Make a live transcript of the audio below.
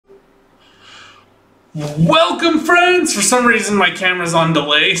Welcome, friends! For some reason, my camera's on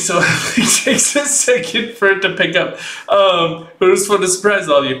delay, so it takes a second for it to pick up. But I just want to surprise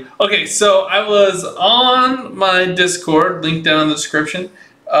all of you. Okay, so I was on my Discord, link down in the description,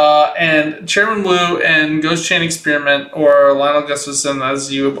 and Chairman Wu and Ghost Chain Experiment, or Lionel Gustafson,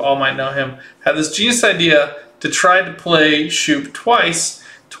 as you all might know him, had this genius idea to try to play Shupe twice.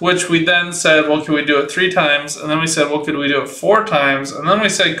 To which we then said, well, can we do it 3 times? And then we said, well, could we do it 4 times? And then we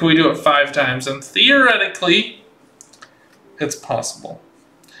said, could we do it 5 times? And theoretically, it's possible.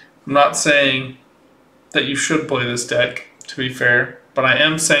 I'm not saying that you should play this deck, to be fair, but I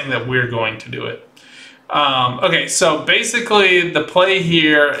am saying that we're going to do it. Okay, so basically the play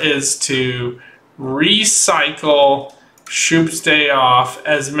here is to recycle Shupe's Day Off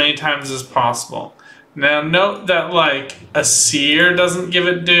as many times as possible. Now note that like a Seer doesn't give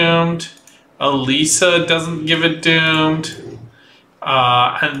it doomed, a Lisa doesn't give it doomed,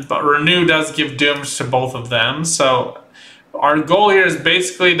 but Renew does give dooms to both of them. So our goal here is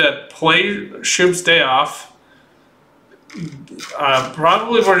basically to play Shupe's Day Off.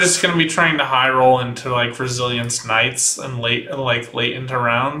 Probably we're just going to be trying to high roll into like Resilience Knights and late into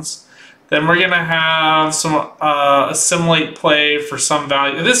rounds. Then we're going to have some assimilate play for some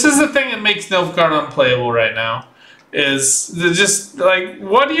value. This is the thing that makes Nilfgaard unplayable right now. Is just like,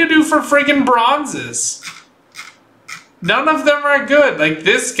 what do you do for friggin' bronzes? None of them are good. Like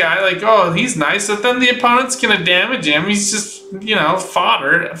this guy, like, oh, he's nice, but then the opponent's going to damage him. He's just, you know,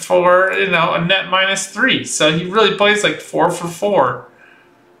 fodder for, you know, a net -3. So he really plays like 4 for 4.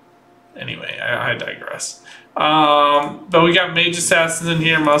 Anyway, I digress. But we got Mage Assassins in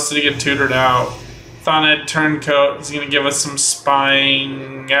here, mostly to get tutored out. Thoned Turncoat is going to give us some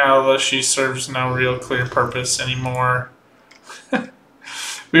spying, although she serves no real clear purpose anymore.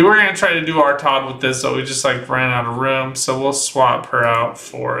 We were going to try to do our Todd with this, but we just like ran out of room, so we'll swap her out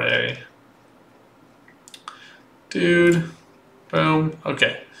for a dude. Boom.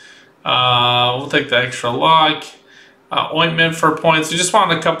 Okay. We'll take the extra lock. Ointment for points. We just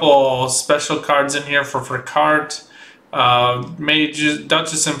want a couple special cards in here for cart. Mage,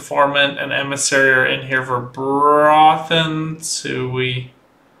 Duchess Informant, and Emissary are in here for Brothans, who we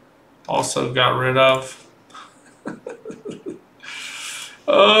also got rid of.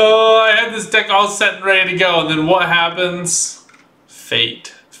 Oh, I had this deck all set and ready to go, and then what happens?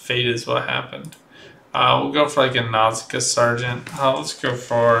 Fate. Fate is what happened. We'll go for like a Nausicaa Sergeant. Let's go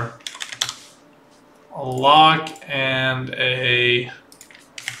for a lock and a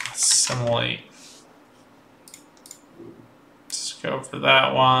assimilate. Let's go for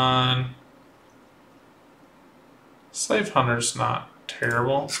that one. Slave Hunter's not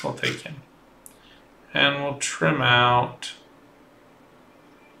terrible, so we'll take him. And we'll trim out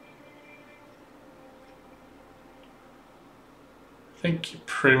I think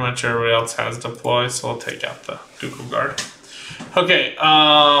pretty much everybody else has deploy, so we'll take out the Ducal Guard. Okay,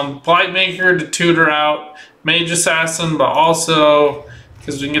 Blightmaker to tutor out, Mage Assassin, but also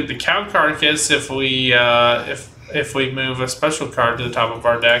because we can get the Cow Carcass if we move a special card to the top of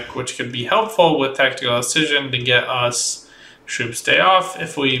our deck, which could be helpful with Tactical Decision to get us Shupe's Day Off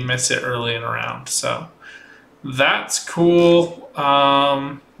if we miss it early in a round. So that's cool.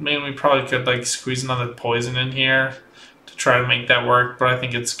 I mean, we probably could like squeeze another poison in here to try to make that work, but I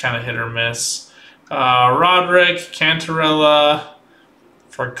think it's kind of hit or miss. Roderick, Cantarella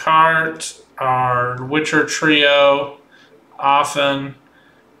for cart, our Witcher trio, often,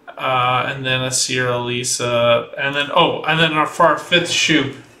 and then a Sierra Lisa, and then for our 5th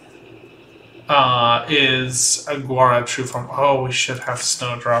Shupe is a Guara True Form. Oh, we should have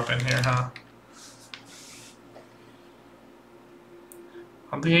Snowdrop in here, huh?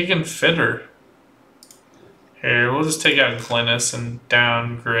 I don't think I can fit her. Here, we'll just take out Glynis and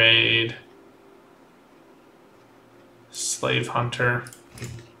downgrade Slave Hunter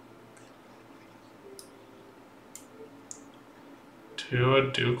to a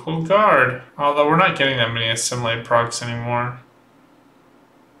Ducal Guard. Although we're not getting that many assimilate procs anymore.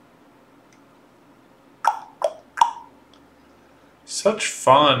 Such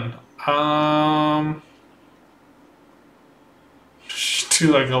fun.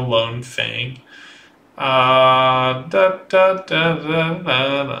 Do like a lone Fang.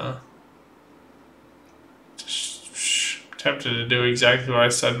 Tempted to do exactly what I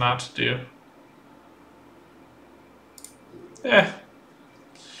said not to do. Yeah.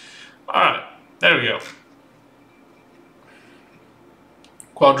 Alright, there we go.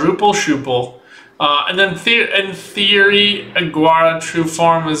 Quadruple Shuple. And then in theory, a Guara True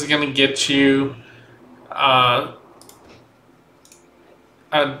Form is going to get you a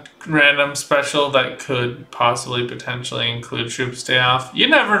random special that could possibly potentially include Shupe's Day Off. You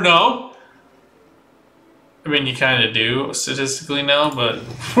never know. I mean, you kind of do statistically now, but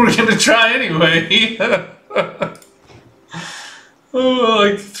we're gonna try anyway. Oh,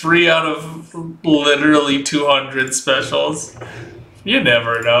 like 3 out of literally 200 specials. You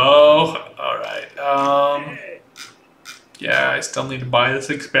never know. Alright, yeah, I still need to buy this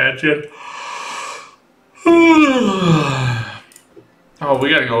expansion. Oh, we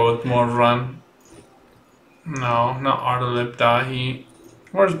gotta go with more run. No, not Artelip Dahi.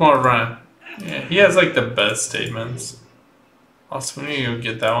 Where's more run? Yeah, he has like the best statements. Also, we need to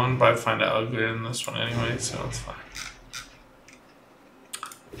get that one, but I find it uglier than this one anyway, so it's fine.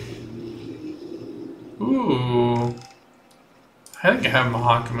 Ooh. I think I have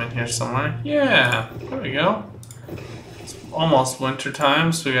Mahakam in here somewhere. Yeah, there we go. It's almost winter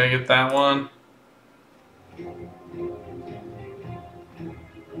time, so we gotta get that one.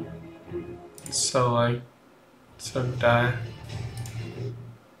 So, like, so die.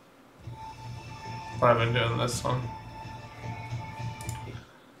 I've been doing this one.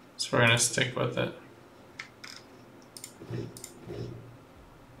 So we're gonna stick with it.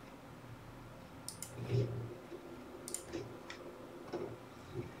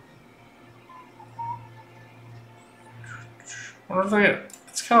 What if they?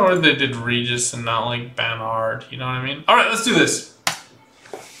 It's kind of weird they did Regis and not like Banard. You know what I mean? All right, let's do this.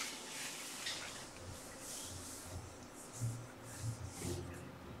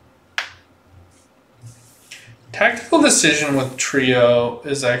 Tactical Decision with Trio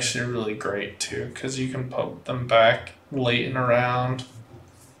is actually really great too, because you can put them back late in a round.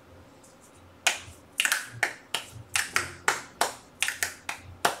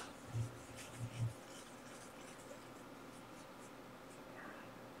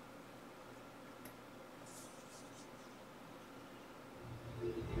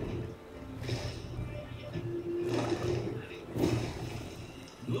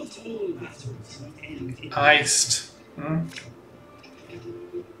 Iced. If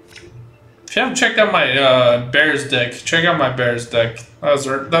you haven't checked out my Bears deck, check out my Bears deck. That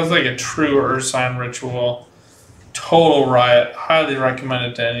was like a true Ursine ritual. Total riot. Highly recommend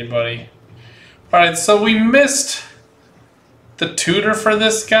it to anybody. Alright, so we missed the tutor for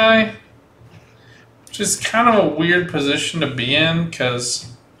this guy. Which is kind of a weird position to be in,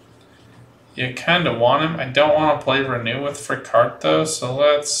 because you kind of want him. I don't want to play Renew with Fricart though, so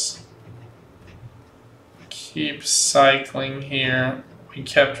let's keep cycling here. We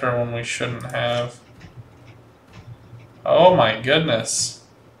kept her when we shouldn't have. Oh my goodness.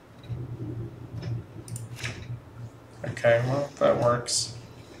 Okay, well, that works.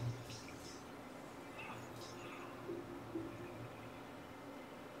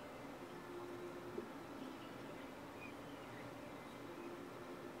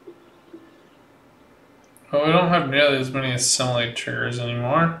 Well, we don't have nearly as many assimilate triggers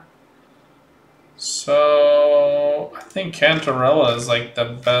anymore. So I think Cantarella is like the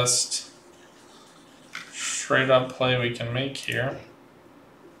best straight up play we can make here.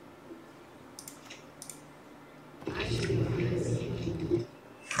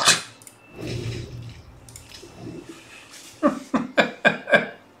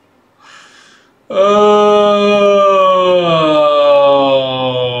 Oh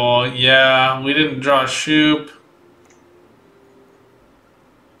yeah, we didn't draw Shuple.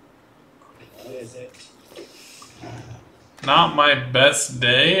 Not my best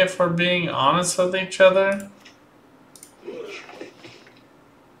day, if we're being honest with each other.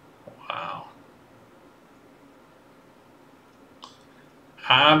 Wow.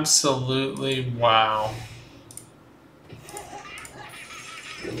 Absolutely wow.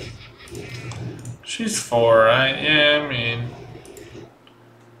 She's 4, right? Yeah, I mean,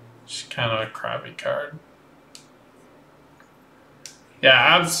 she's kind of a crappy card.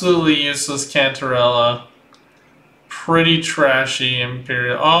 Yeah, absolutely useless Cantarella. Pretty trashy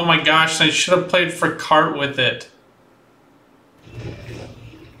Imperial. Oh my gosh, I should have played for Cart with it.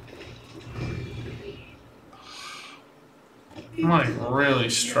 I'm like really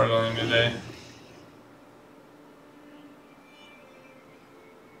struggling today.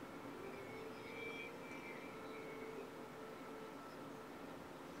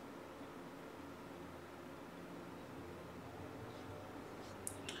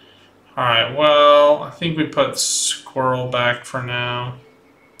 Alright, well, I think we put Squirrel back for now.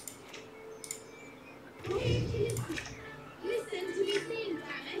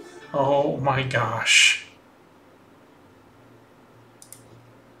 Oh my gosh.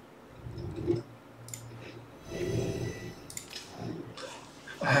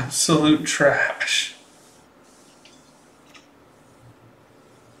 Absolute trash.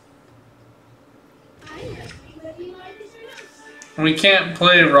 We can't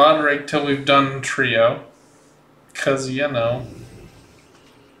play Roderick till we've done Trio. Because, you know.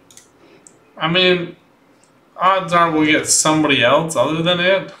 I mean, odds are we'll get somebody else other than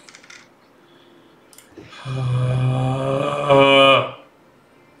it.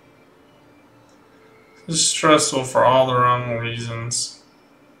 It's stressful for all the wrong reasons.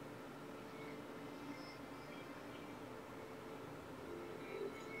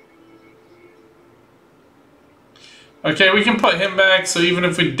 Okay, we can put him back, so even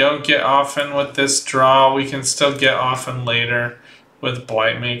if we don't get often with this draw, we can still get often later with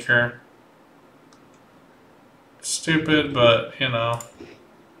Blightmaker. Stupid, but, you know.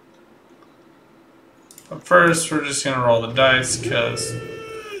 But first, we're just going to roll the dice, because...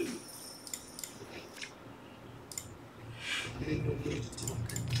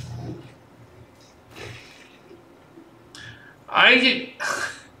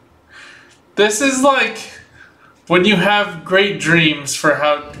 This is like... when you have great dreams for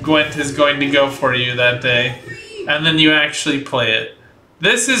how Gwent is going to go for you that day, and then you actually play it.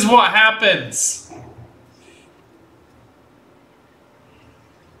 This is what happens!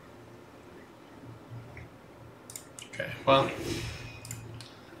 Okay, well...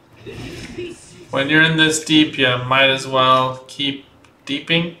 when you're in this deep, you might as well keep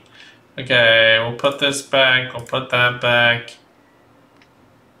deeping. Okay, we'll put this back, we'll put that back.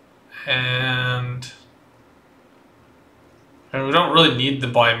 And we don't really need the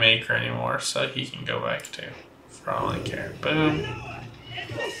Blightmaker anymore, so he can go back too, for all I care. Boom.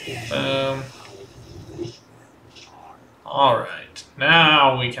 Boom. Alright,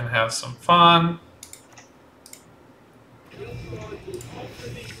 now we can have some fun.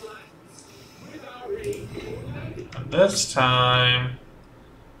 And this time,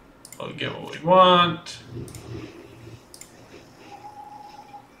 we'll get what we want.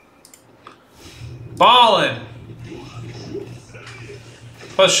 Ballin'!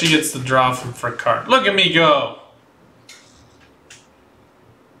 Plus she gets the draw from for card. Look at me go!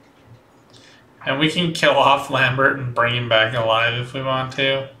 And we can kill off Lambert and bring him back alive if we want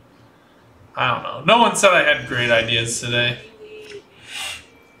to. I don't know. No one said I had great ideas today.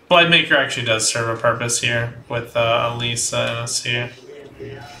 Blightmaker actually does serve a purpose here with Elisa and Asir.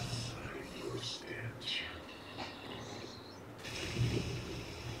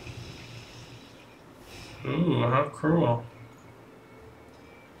 Ooh, how cruel.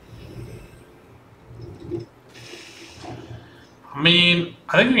 I mean,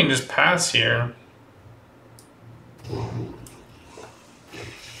 I think we can just pass here.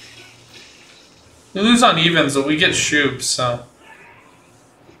 We lose on evens, but we get Shuple, so...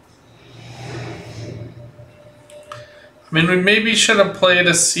 I mean, we maybe should have played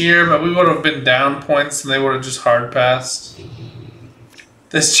a Seer, but we would have been down points and they would have just hard passed.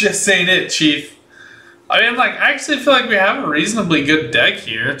 This just ain't it, Chief. I mean, like, I actually feel like we have a reasonably good deck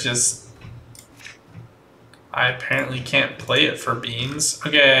here, just... I apparently can't play it for beans.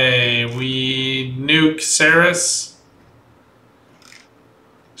 Okay, we nuke Saris.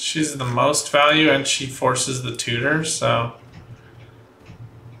 She's the most value and she forces the tutor, so...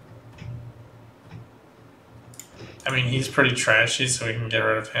 I mean, he's pretty trashy, so we can get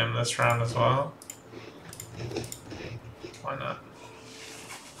rid of him this round as well. Why not?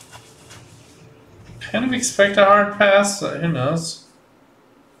 Kind of expect a hard pass, so who knows?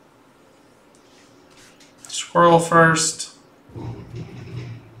 Squirrel first.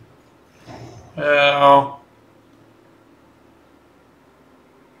 Well...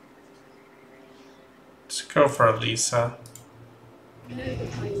 let's go for Elisa.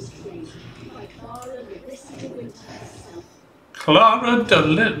 Clara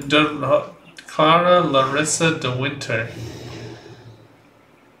Larissa de Winter.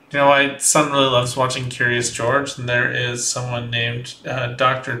 You know, my son really loves watching Curious George, and there is someone named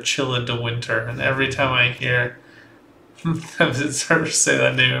Dr. Chilla de Winter, and every time I hear her say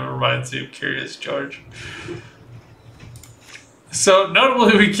that name, it reminds me of Curious George. So,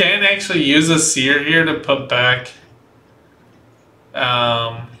 notably, we can actually use a Seer here to put back...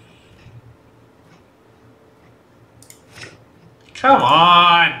 come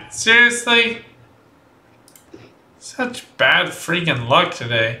on! Seriously? Such bad freaking luck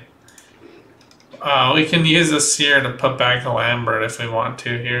today. We can use a Seer to put back a Lambert if we want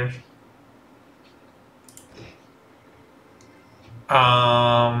to here.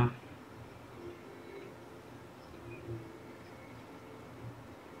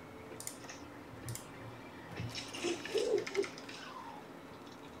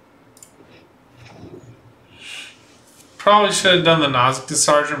 Probably should have done the Nausicaa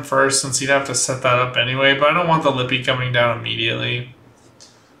Sergeant first since he'd have to set that up anyway, but I don't want the Lippy coming down immediately.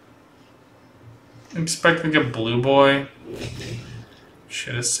 Expect like a blue boy.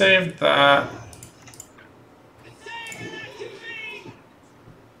 Should have saved that.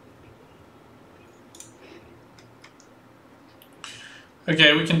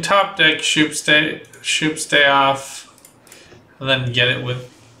 Okay, we can top deck Shoop stay off, and then get it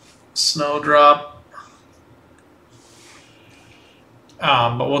with Snowdrop.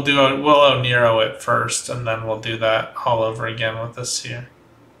 But we'll Nero it first, and then we'll do that all over again with this here.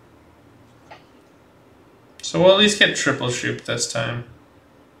 So we'll at least get triple Shoop this time.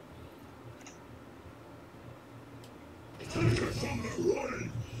 Too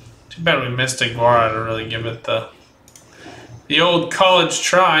bad we missed Agora to really give it the old college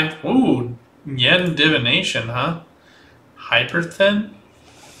try. Ooh, Yen Divination, huh? Hyper Thin?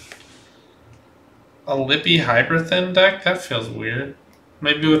 A Lippy Hyper Thin deck? That feels weird.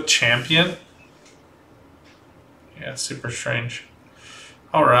 Maybe with Champion? Yeah, super strange.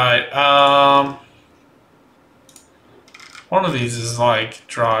 Alright, one of these is like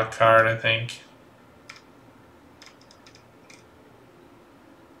draw a card, I think.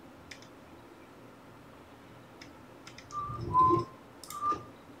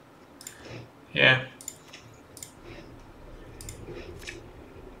 Yeah.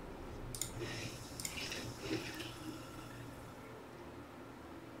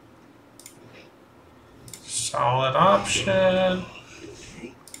 Solid option.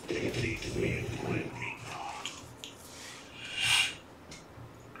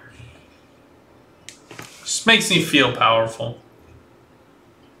 Just makes me feel powerful.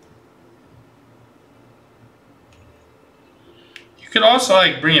 You could also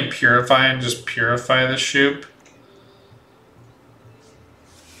like bring in Purify and just purify the Shoop.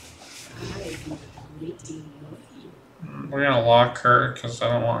 We're gonna lock her because I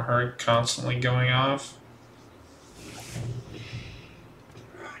don't want her constantly going off.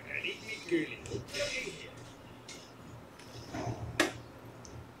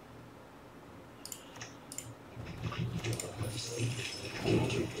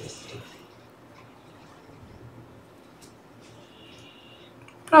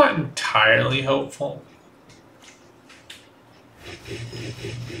 Not entirely hopeful.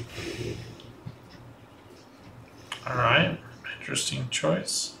 Alright, interesting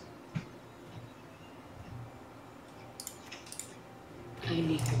choice. I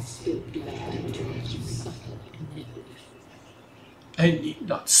need not spill blood to make you suffer like never before. I need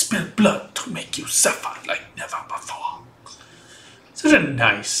not spill blood to make you suffer like never before. Such a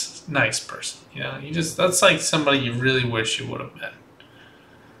nice person, you know. That's like somebody you really wish you would have met.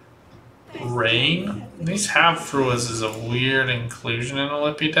 Rain? These half-fruas is a weird inclusion in a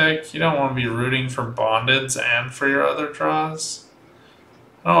Lippy deck. You don't want to be rooting for Bondeds and for your other draws.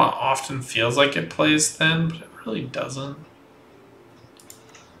 I know it often feels like it plays thin, but it really doesn't.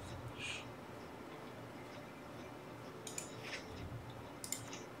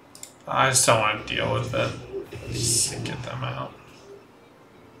 I just don't want to deal with it. Just get them out.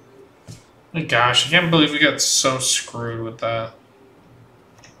 My gosh, I can't believe we got so screwed with that.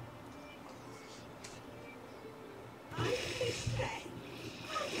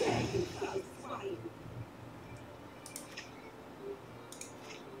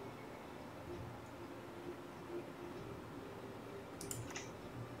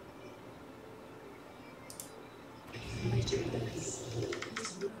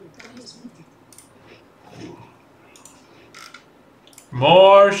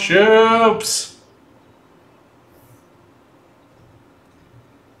 More Shoops!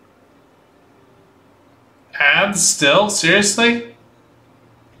 Ads still? Seriously?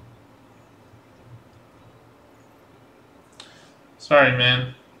 Sorry,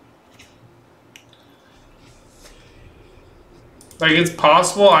 man. Like, it's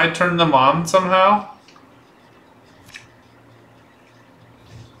possible I turned them on somehow?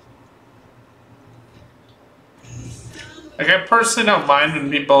 Like, I personally don't mind when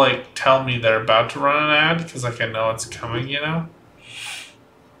people, like, tell me they're about to run an ad, because, like, I know it's coming, you know?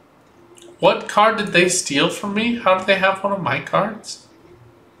 What card did they steal from me? How did they have one of my cards?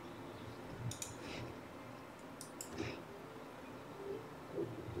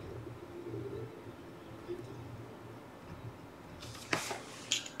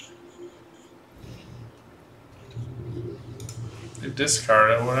 They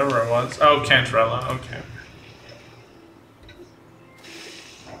discarded whatever it was. Oh, Cantarella, okay.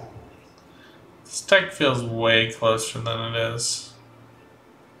 This deck feels way closer than it is.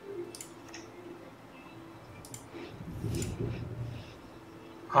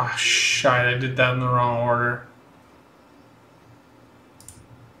 Ah, shit, I did that in the wrong order.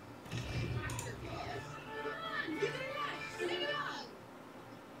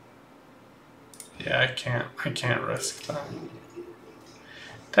 Yeah, I can't risk that.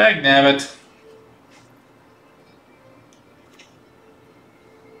 Tag nabbit.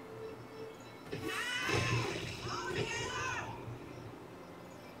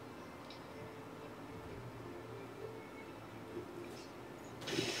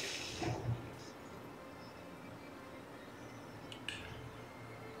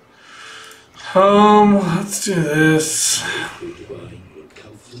 Let's do this.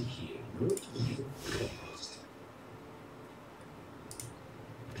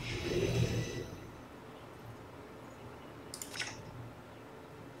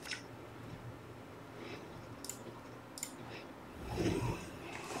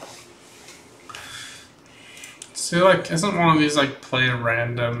 See, like, isn't one of these like play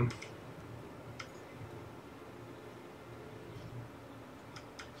random?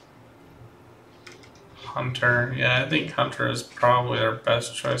 Hunter, yeah, I think Hunter is probably our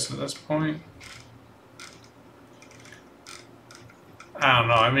best choice at this point. I don't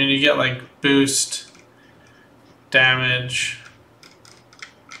know, I mean, you get like boost, damage.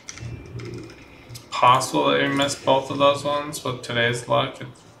 It's possible that you miss both of those ones. With today's luck, it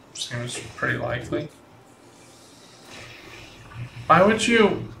seems pretty likely. Why would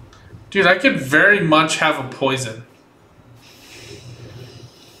you? Dude, I could very much have a poison.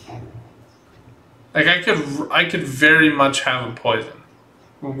 Like, I could very much have a poison.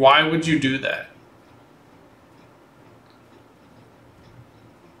 Why would you do that?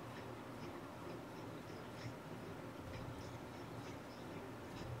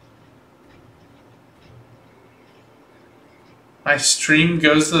 My stream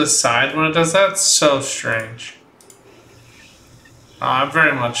goes to the side when it does that? So strange. It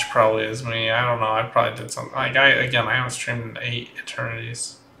very much probably is me. I don't know. I probably did something. Like, I haven't streamed in 8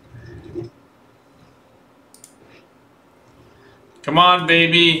 eternities. Come on,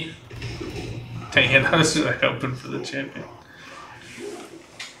 baby. Dang it, I was just hoping for the champion.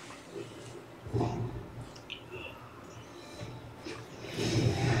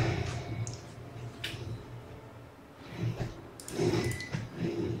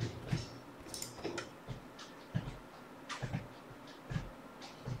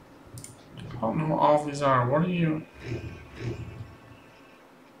 I don't know what all these are. What are you?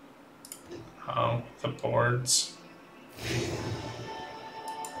 Oh, the boards.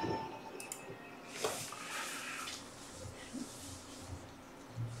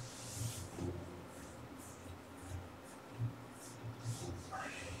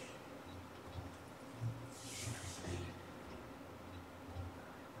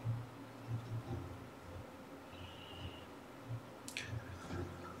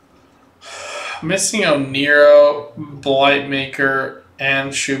 Missing out Nero, Blightmaker,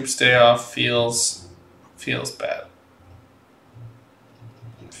 and Shoop's Day Off feels bad.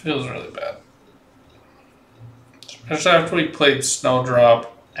 Feels really bad. Especially after we played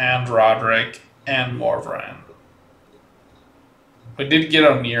Snowdrop and Roderick and Morvran. We did get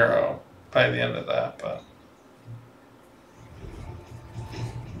a Nero by the end of that, but...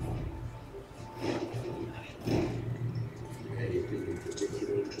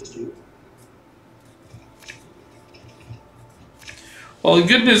 Well, the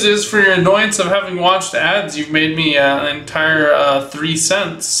good news is, for your annoyance of having watched ads, you've made me an entire 3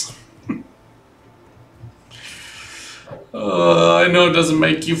 cents. I know it doesn't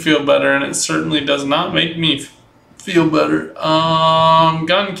make you feel better, and it certainly does not make me feel better.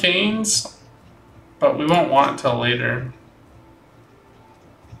 Gun canes, but we won't want it till later.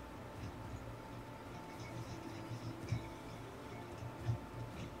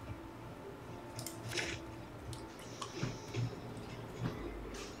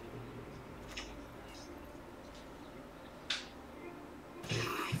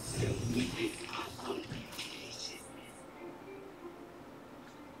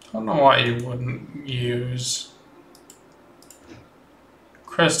 I don't know why you wouldn't use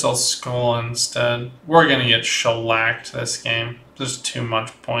Crystal Skull instead. We're gonna get shellacked this game. There's too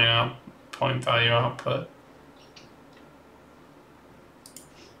much point value output.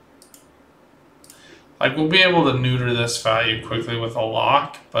 Like, we'll be able to neuter this value quickly with a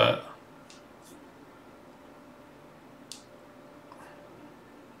lock, but...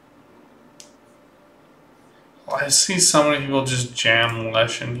 I see so many people just jam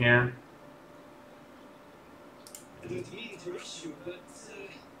Lesh in here.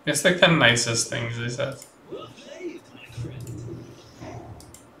 It's like the nicest things he says.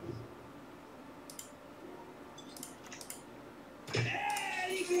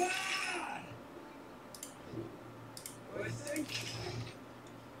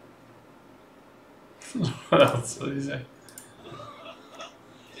 What else did he say?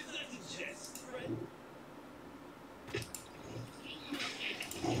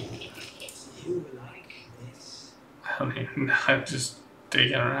 I don't even know. I'm just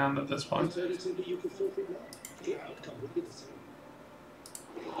digging around at this point.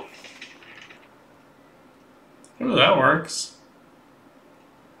 Ooh, that works.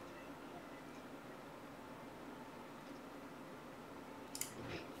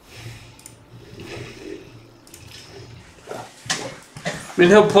 I mean,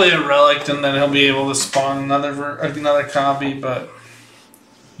 he'll play a relic and then he'll be able to spawn another copy, but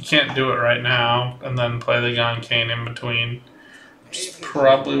you can't do it right now and then play the Gonkane in between. Which is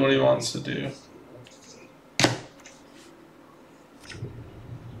probably what he wants to do.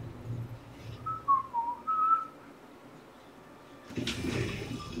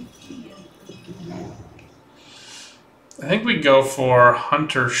 I think we go for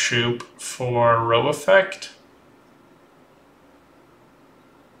Hunter Shuple for row effect.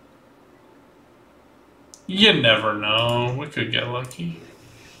 You never know. We could get lucky.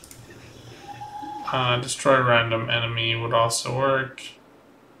 Destroy random enemy would also work.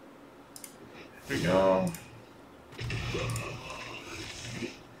 Here we go.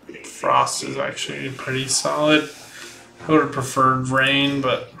 Frost is actually pretty solid. I would have preferred rain,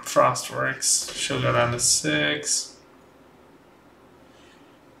 but Frost works. She'll go down to 6.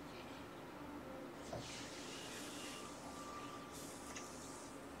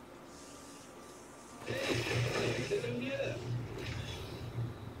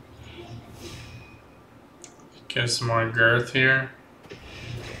 Give some more girth here.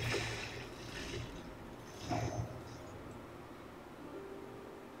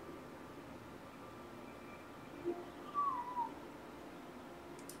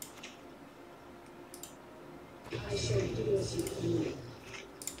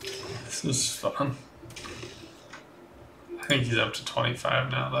 This is fun. I think he's up to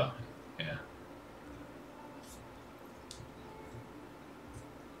 25 now, though. Yeah.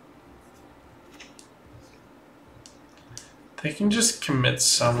 They can just commit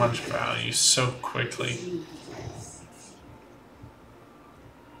so much value so quickly.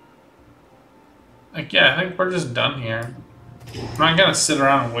 Like, yeah, I think we're just done here. I'm not gonna sit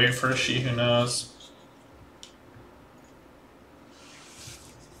around and wait for a She Who Knows.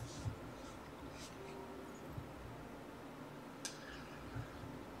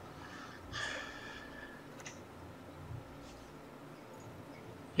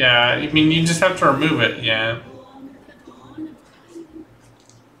 Yeah, I mean, you just have to remove it, yeah.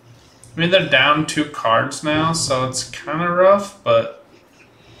 I mean, they're down 2 cards now, so it's kind of rough, but...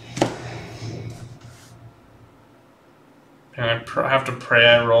 And I have to pray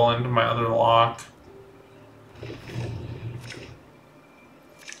I roll into my other lock.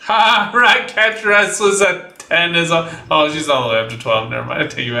 Ha! Ratcatcher Restless at 10 is up. Oh, she's all the way up to 12. Never mind, I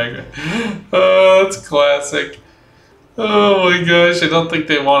take you back. Oh, that's classic. Oh my gosh, I don't think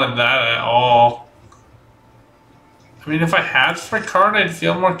they wanted that at all. I mean, if I had for a card, I'd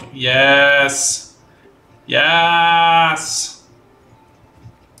feel more... Yes! Yes!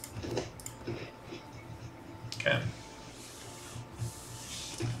 Okay.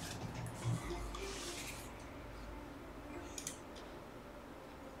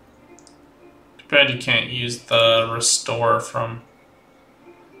 Too bad you can't use the restore from...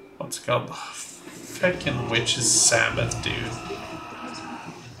 What's it called? Feckin' Witch's Sabbath, dude.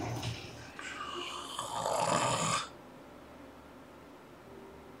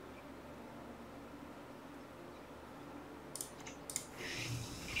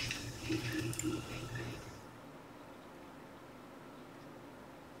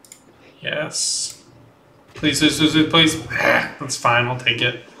 Yes. Please, please, please, please. That's fine, I'll take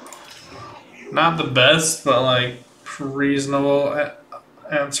it. Not the best, but like reasonable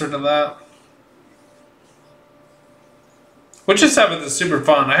answer to that. Witch's Sabbath is super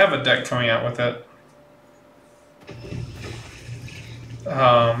fun. I have a deck coming out with it.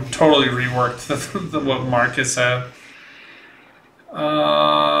 Totally reworked what Marcus had.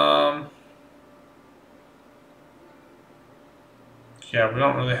 Yeah, we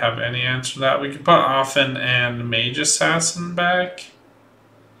don't really have any answer to that. We could put Offen and Mage Assassin back.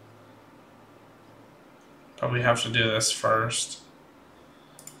 But we have to do this first.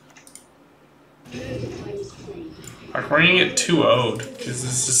 Like, we're gonna get 2-0'd, because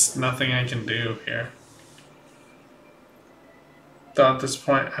there's just nothing I can do here. Though at this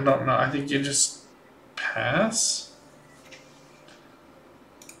point, I don't know. I think you just pass?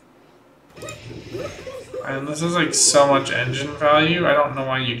 And this is like so much engine value, I don't know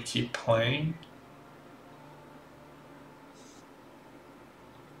why you'd keep playing.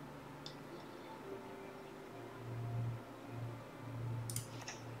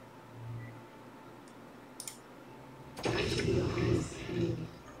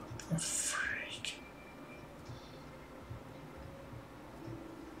 The freak.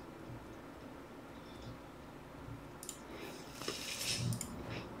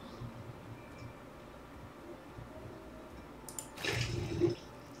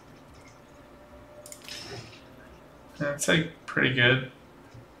 That's like pretty good.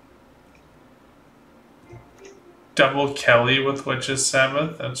 double Kelly with Witch's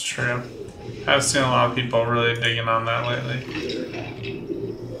Sabbath. That's true. I've seen a lot of people really digging on that lately.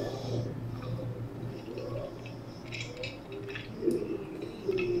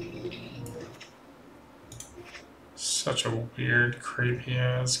 Such a weird, creepy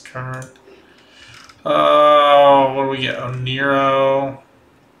ass card. Oh, what do we get? Oh, Nero.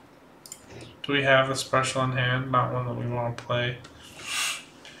 Do we have a special in hand? Not one that we want to play.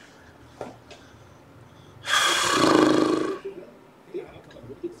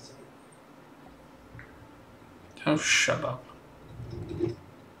 Oh, shut up.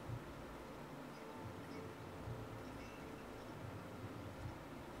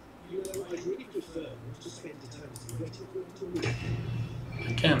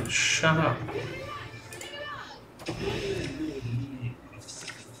 Again, shut up.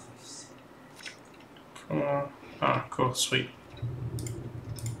 Cool. Oh, cool, sweet.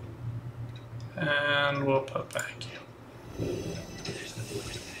 And we'll put back you.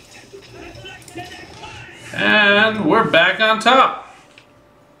 And we're back on top.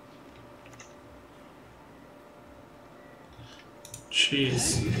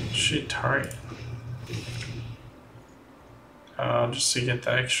 Jeez, she target. Oh, just to get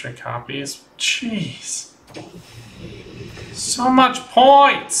the extra copies. Jeez. So much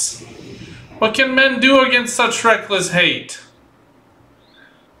points. What can men do against such reckless hate?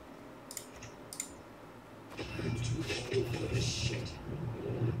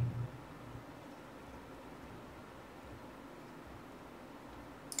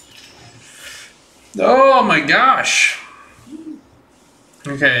 Oh my gosh.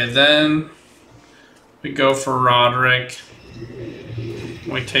 Okay, then we go for Roderick.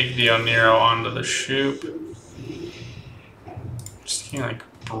 We take the Oniro onto the Shupe. Just getting like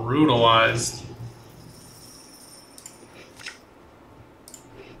brutalized.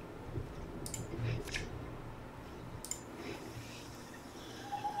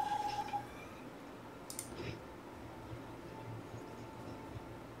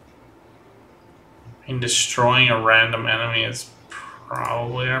 I mean, destroying a random enemy is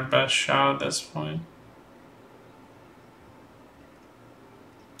probably our best shot at this point.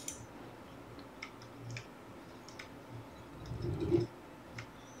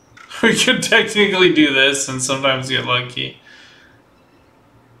 We could technically do this and sometimes get lucky.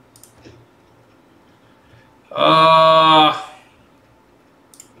 I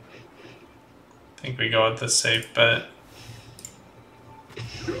think we go with the safe bet.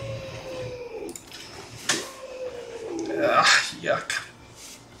 Ugh, yuck.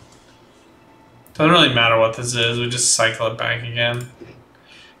 Doesn't really matter what this is, we just cycle it back again.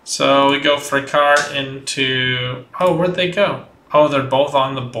 So we go for a card into... Oh, where'd they go? Oh, they're both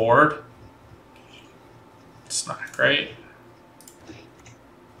on the board? It's not great.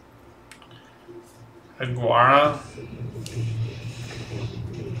 Aguara.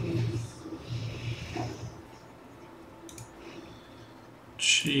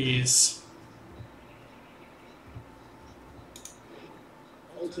 Jeez.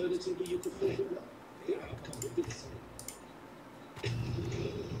 Alternatively, you could flip it up. The outcome would be the same.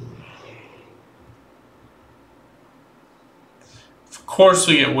 Of course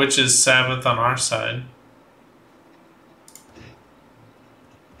we get Witch's Sabbath on our side.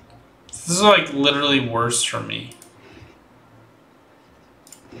 This is like literally worse for me.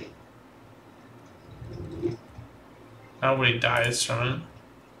 Nobody dies from it.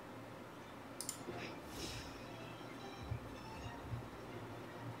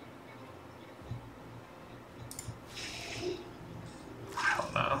 I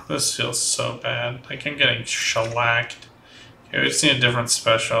don't know. This feels so bad. Like I'm getting shellacked. Okay, we've seen a different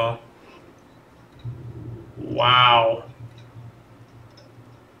special. Wow.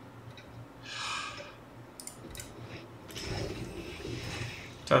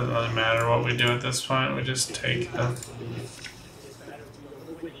 Doesn't really matter what we do at this point, we just take them.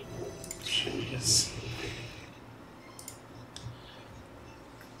 Jeez.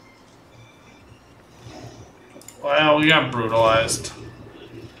 Well, we got brutalized.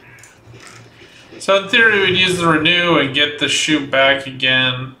 So in theory, we'd use the renew and get the Shupe back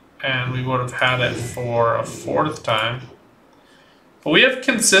again, and we would have had it for a fourth time. But we have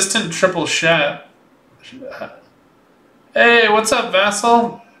consistent triple shat. Hey, what's up,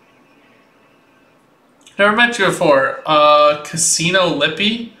 Vassal? Never met you before. Casino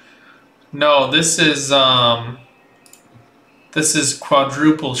Lippy? No, this is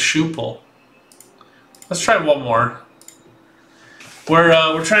Quadruple Shuple. Let's try one more.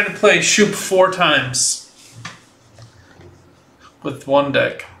 We're trying to play Shupe 4 times with one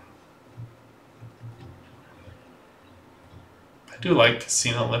deck. I do like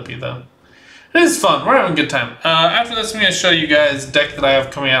Casino Lippy though. It is fun. We're having a good time. After this, I'm going to show you guys a deck that I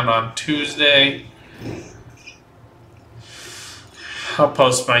have coming out on Tuesday. I'll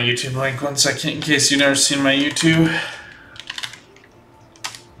post my YouTube link 1 second in case you've never seen my YouTube.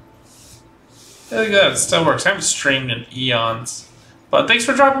 Look at that, it still works. I haven't streamed in eons. But thanks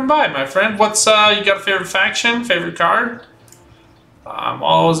for dropping by, my friend. What's, you got a favorite faction, favorite card? I'm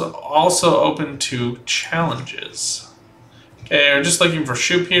always also open to challenges. Okay, we're just looking for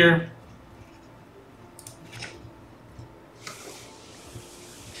Shuple here.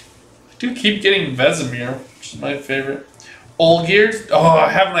 I do keep getting Vesemir, which is my favorite. Olgierd? Oh, I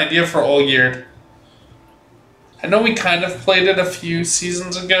have an idea for Olgierd. I know we kind of played it a few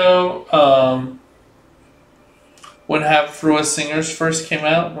seasons ago, when Have-Frua Singers first came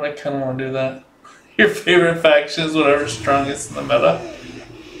out, but I kind of want to do that. Your favorite factions, whatever's strongest in the meta.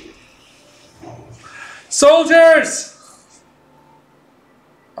 Soldiers!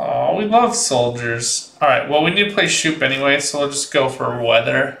 Oh, we love soldiers. Alright, well, we need to play Shuple anyway, so we'll just go for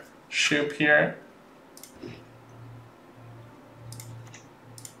weather Shuple here.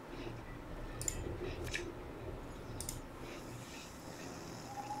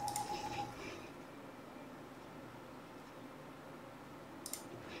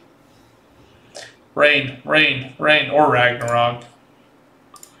 Rain, rain, rain, or Ragnarok.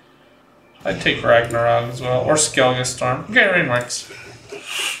 I'd take Ragnarok as well, or Skellige Storm. Okay, rain works.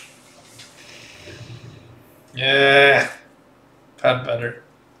 Yeah, had better.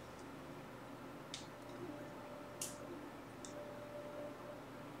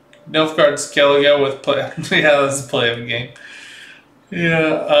 Nilfgaard Skellige with play. Yeah, that's a play of a game.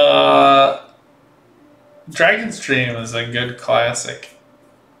 Yeah, Dragon's Dream is a good classic.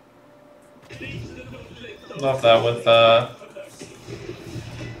 Love that with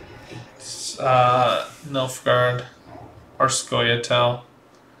Nilfgaard or Scoia'tael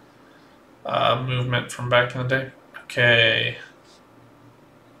movement from back in the day. Okay.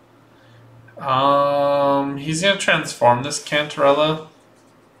 He's gonna transform this Cantarella.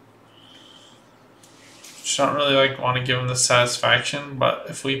 Just don't really want to give him the satisfaction, but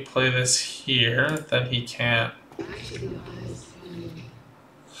if we play this here, then he can't.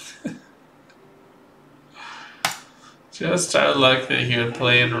 Just our luck that he would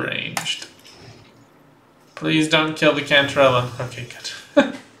play in ranged. Please don't kill the Cantarella. Okay,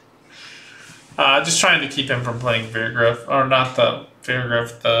 good. Just trying to keep him from playing Virgrowth, or not the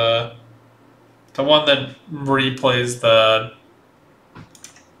Virgrowth, the one that replays the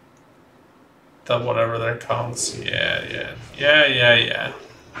whatever they're called. Yeah.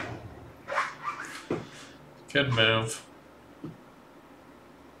 Good move.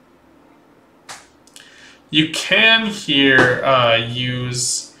 You can here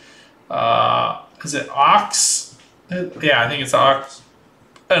use, is it Ox? Yeah, I think it's Ox.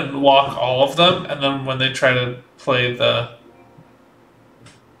 And walk all of them, and then when they try to play the...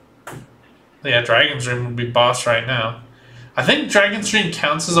 Yeah, Dragon's Dream would be boss right now. I think Dragon's Dream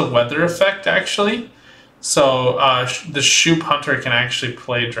counts as a weather effect, actually. So the Shuple Hunter can actually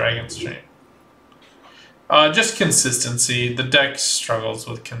play Dragon's Dream. Just consistency. The deck struggles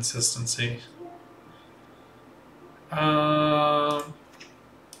with consistency.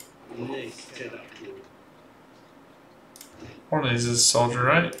 One of these is soldier,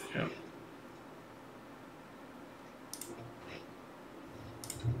 right? Yeah.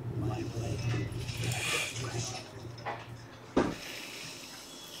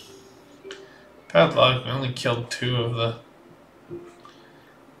 Bad luck, we only killed 2 of the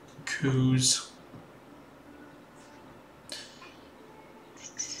coups.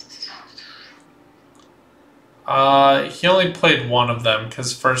 He only played 1 of them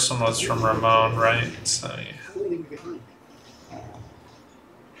because the first one was from Ramon, right? So yeah.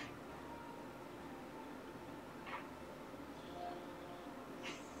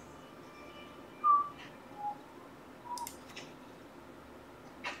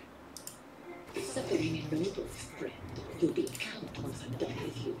 Suffering a noble friend, you'll be count once I'm done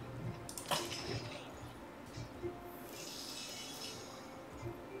with you.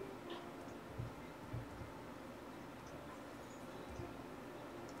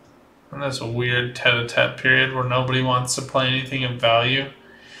 And there's a weird tete-a-tete period where nobody wants to play anything of value.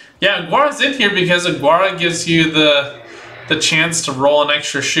 Yeah, Guara's in here because Guara gives you the chance to roll an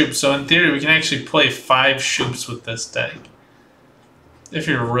extra Shuple. So in theory, we can actually play 5 Shuples with this deck. If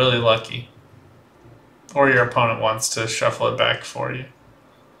you're really lucky. Or your opponent wants to shuffle it back for you.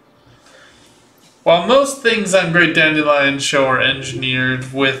 While most things on Great Dandelion Show are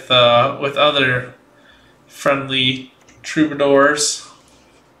engineered with other friendly troubadours.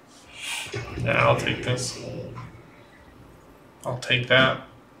 Yeah, I'll take this. I'll take that.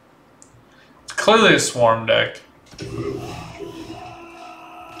 clearly a swarm deck.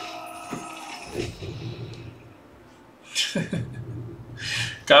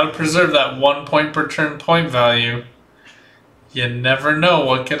 Gotta preserve that 1 point per turn point value. You never know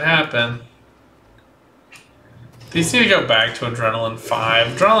what could happen. These need to go back to Adrenaline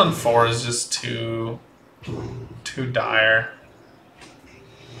 5. Adrenaline 4 is just too dire.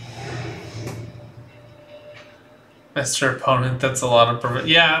 Mr. Opponent, that's a lot of...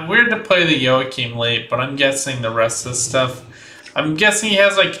 Yeah, weird to play the Joachim late, but I'm guessing the rest of the stuff... I'm guessing he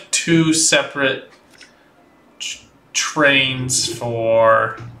has like 2 separate trains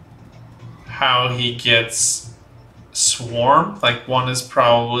for how he gets Swarm. Like, one is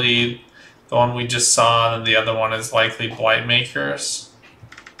probably the one we just saw, and the other one is likely Blightmakers.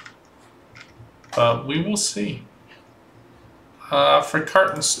 But we will see. For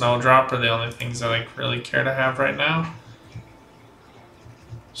Cart and Snowdrop are the only things that I really care to have right now.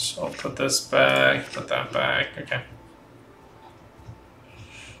 So I'll put this back, put that back, okay.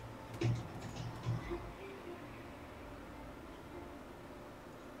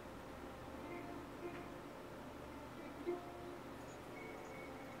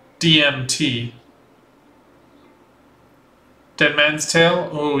 DMT. Dead Man's Tale?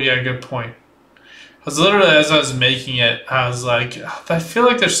 Oh yeah, good point. I was literally, as I was making it, I was like, I feel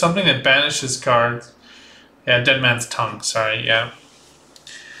like there's something that banishes cards. Yeah, Dead Man's Tongue, sorry, yeah.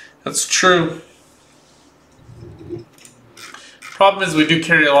 That's true. Problem is we do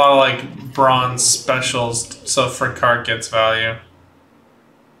carry a lot of like bronze specials, so for card gets value.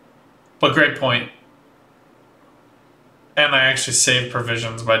 But great point. And I actually save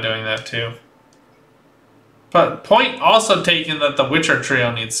provisions by doing that too. But point also taken that the Witcher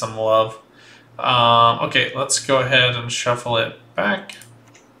trio needs some love. Okay, let's go ahead and shuffle it back.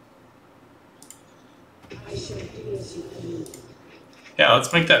 Yeah,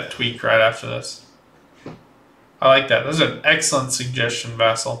 let's make that tweak right after this. I like that. That's an excellent suggestion,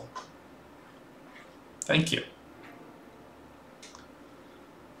 Vassal. Thank you.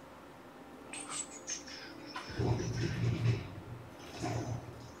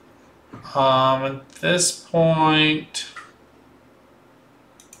 At this point...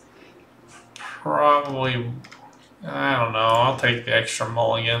 Probably, I don't know, I'll take the extra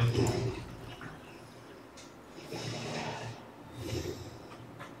mulligan.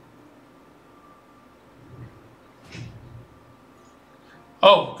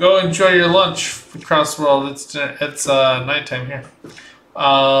 Oh, go enjoy your lunch across the world. It's nighttime here.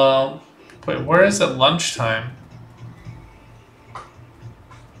 Wait, where is it lunchtime?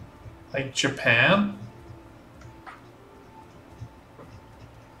 Like Japan?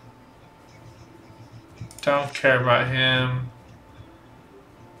 Don't care about him.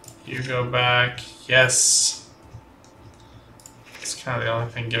 You go back. Yes. It's kind of the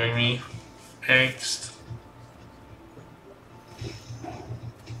only thing giving me angst.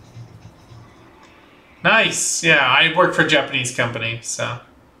 Nice. Yeah, I work for a Japanese company, so.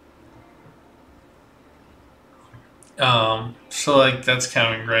 So like that's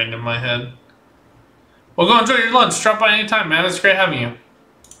kind of ingrained in my head. Well, go enjoy your lunch. Drop by anytime, man. It's great having you.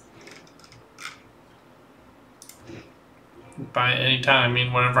 By any time, I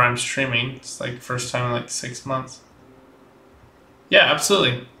mean whenever I'm streaming. It's like the first time in like 6 months. Yeah,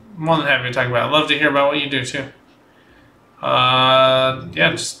 absolutely. More than happy to talk about it. I'd love to hear about what you do too.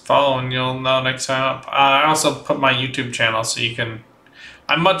 Yeah, just follow and you'll know next time up. I also put my YouTube channel so you can...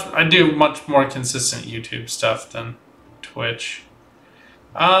 I do much more consistent YouTube stuff than Twitch.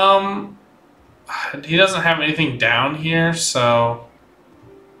 He doesn't have anything down here, so...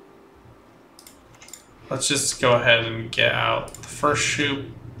 Let's just go ahead and get out the first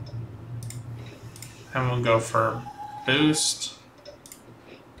shoot. And we'll go for boost.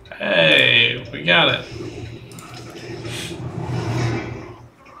 Hey, we got it.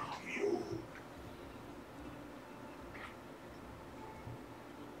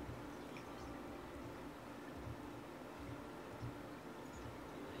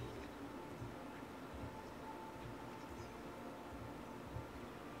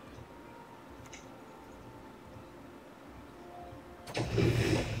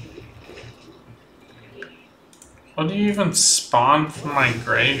 What do you even spawn from my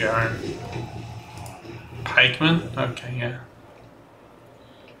graveyard? Pikeman? Okay, yeah.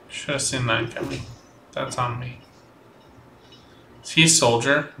 Should have seen that coming. That's on me. Is he a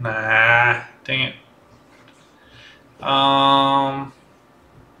soldier? Nah, dang it.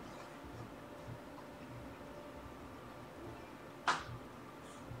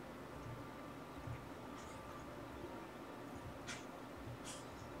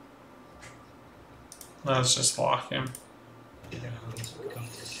 Let's just lock him.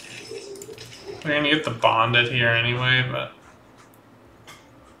 We're gonna get the bonded here anyway, but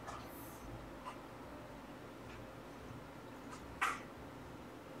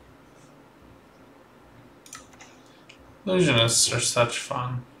illusionists are such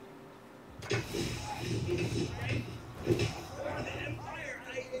fun.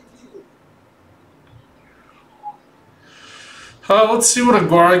 Let's see what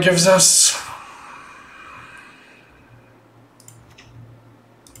Aguara gives us.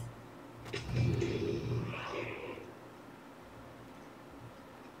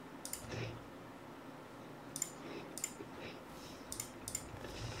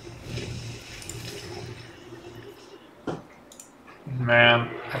 Man,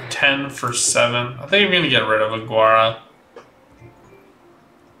 a 10 for 7. I think I'm gonna get rid of Aguara.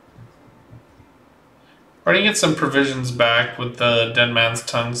 We're gonna get some provisions back with the Dead Man's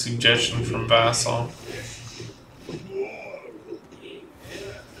Tongue suggestion from Vassal.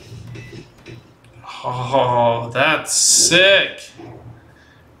 Oh, that's sick.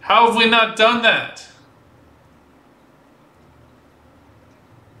 How have we not done that?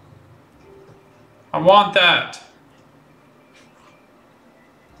 I want that.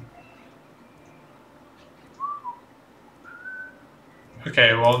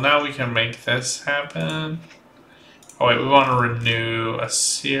 Okay, well now we can make this happen. Oh wait, we want to renew a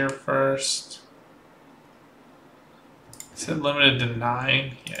seer first. Is it limited to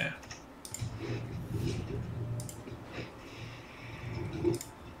 9? Yeah.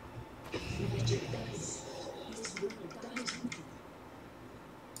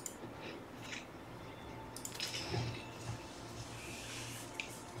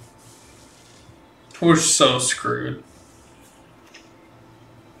 We're so screwed.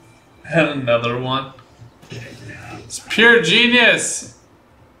 And another one. It's pure genius!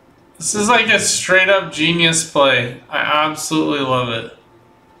 This is like a straight up genius play. I absolutely love it.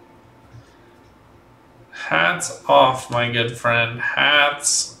 Hats off, my good friend.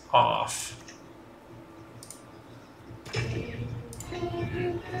 Hats off.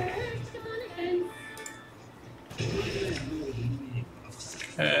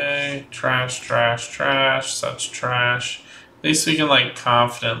 Okay, trash, trash, trash, such trash. At least we can like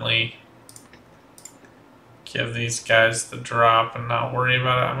confidently give these guys the drop and not worry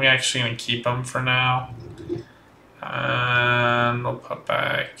about it. I'm actually going to keep them for now. And we'll put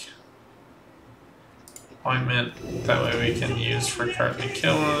back appointment. That way we can use for card to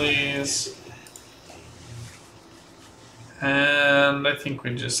kill these. And I think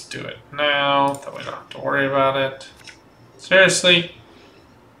we just do it now. That we don't have to worry about it. Seriously?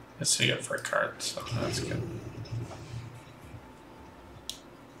 Yes, we get for a card, so that's good.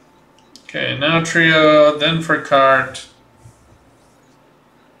 Okay, now trio, then for cart.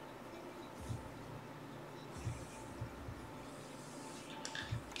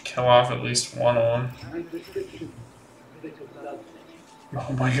 Kill off at least one of them.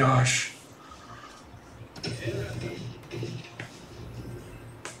 Oh my gosh.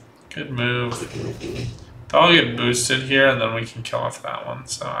 Good move. They'll get boosted here and then we can kill off that one.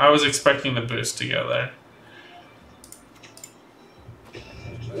 So I was expecting the boost to go there.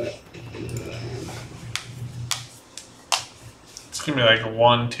 It's gonna be like a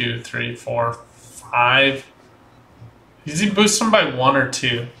 1, 2, 3, 4, 5. Does he boost them by 1 or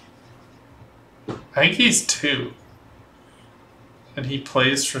 2? I think he's 2. And he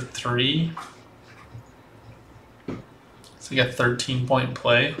plays for 3. It's like a 13-point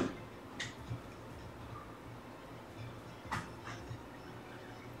play.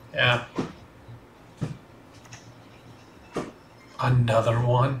 Yeah. Another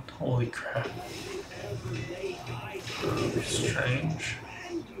one? Holy crap. Strange.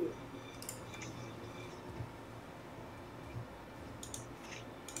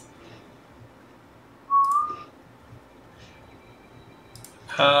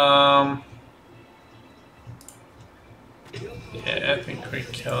 Yeah, I think we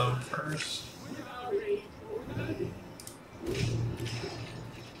kill him first.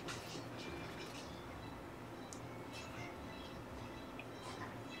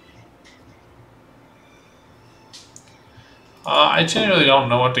 I genuinely don't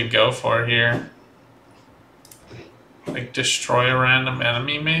know what to go for here. Like destroy a random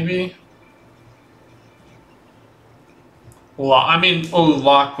enemy, maybe?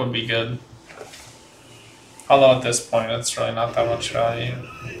 Lock would be good. Although at this point, it's really not that much value.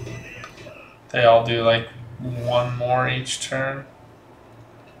 They all do like 1 more each turn.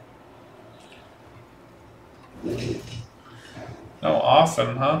 No,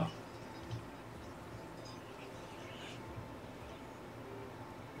 often, huh?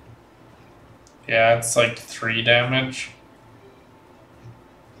 Yeah, it's like 3 damage.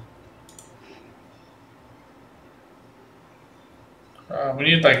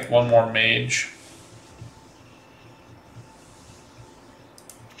 we need like one more mage.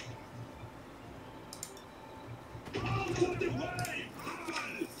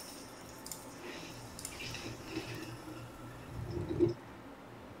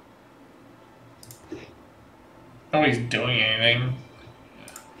 Nobody's doing anything.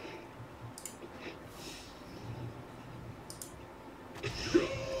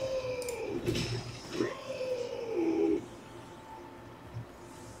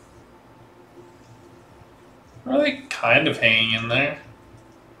 Are they kind of hanging in there?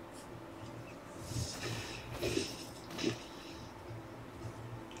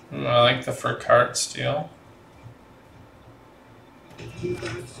 Ooh, I like the fur cart steel.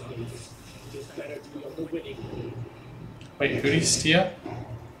 Wait, who did he steal?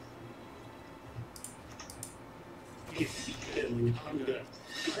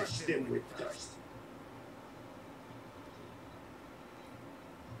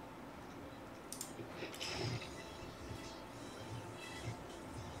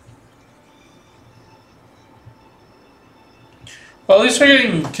 Well, at least we're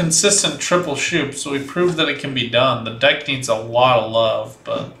getting consistent triple shoop, so we proved that it can be done. The deck needs a lot of love,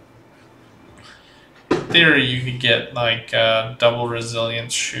 but in theory you could get like double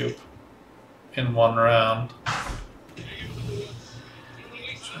resilience shoop in one round.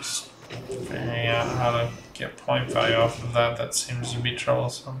 Just figuring out how to get point value off of that, that seems to be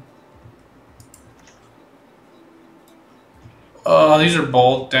troublesome. Oh, these are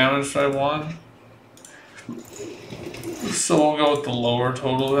both damaged by 1. So we'll go with the lower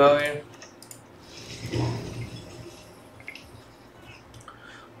total value.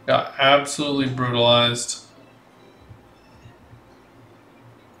 Got absolutely brutalized.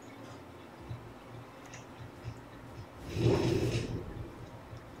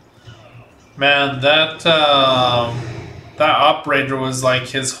 Man, that operator was like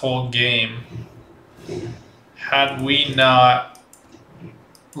his whole game. Had we not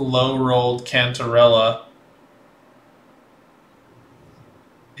low rolled Cantarella,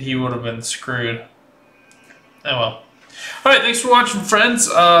 he would have been screwed. Oh well. Alright, thanks for watching, friends.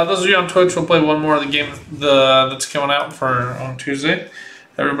 Those of you on Twitch will play one more of the game that's coming out on Tuesday.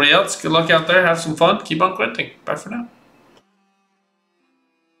 Everybody else, good luck out there. Have some fun. Keep on Gwenting. Bye for now.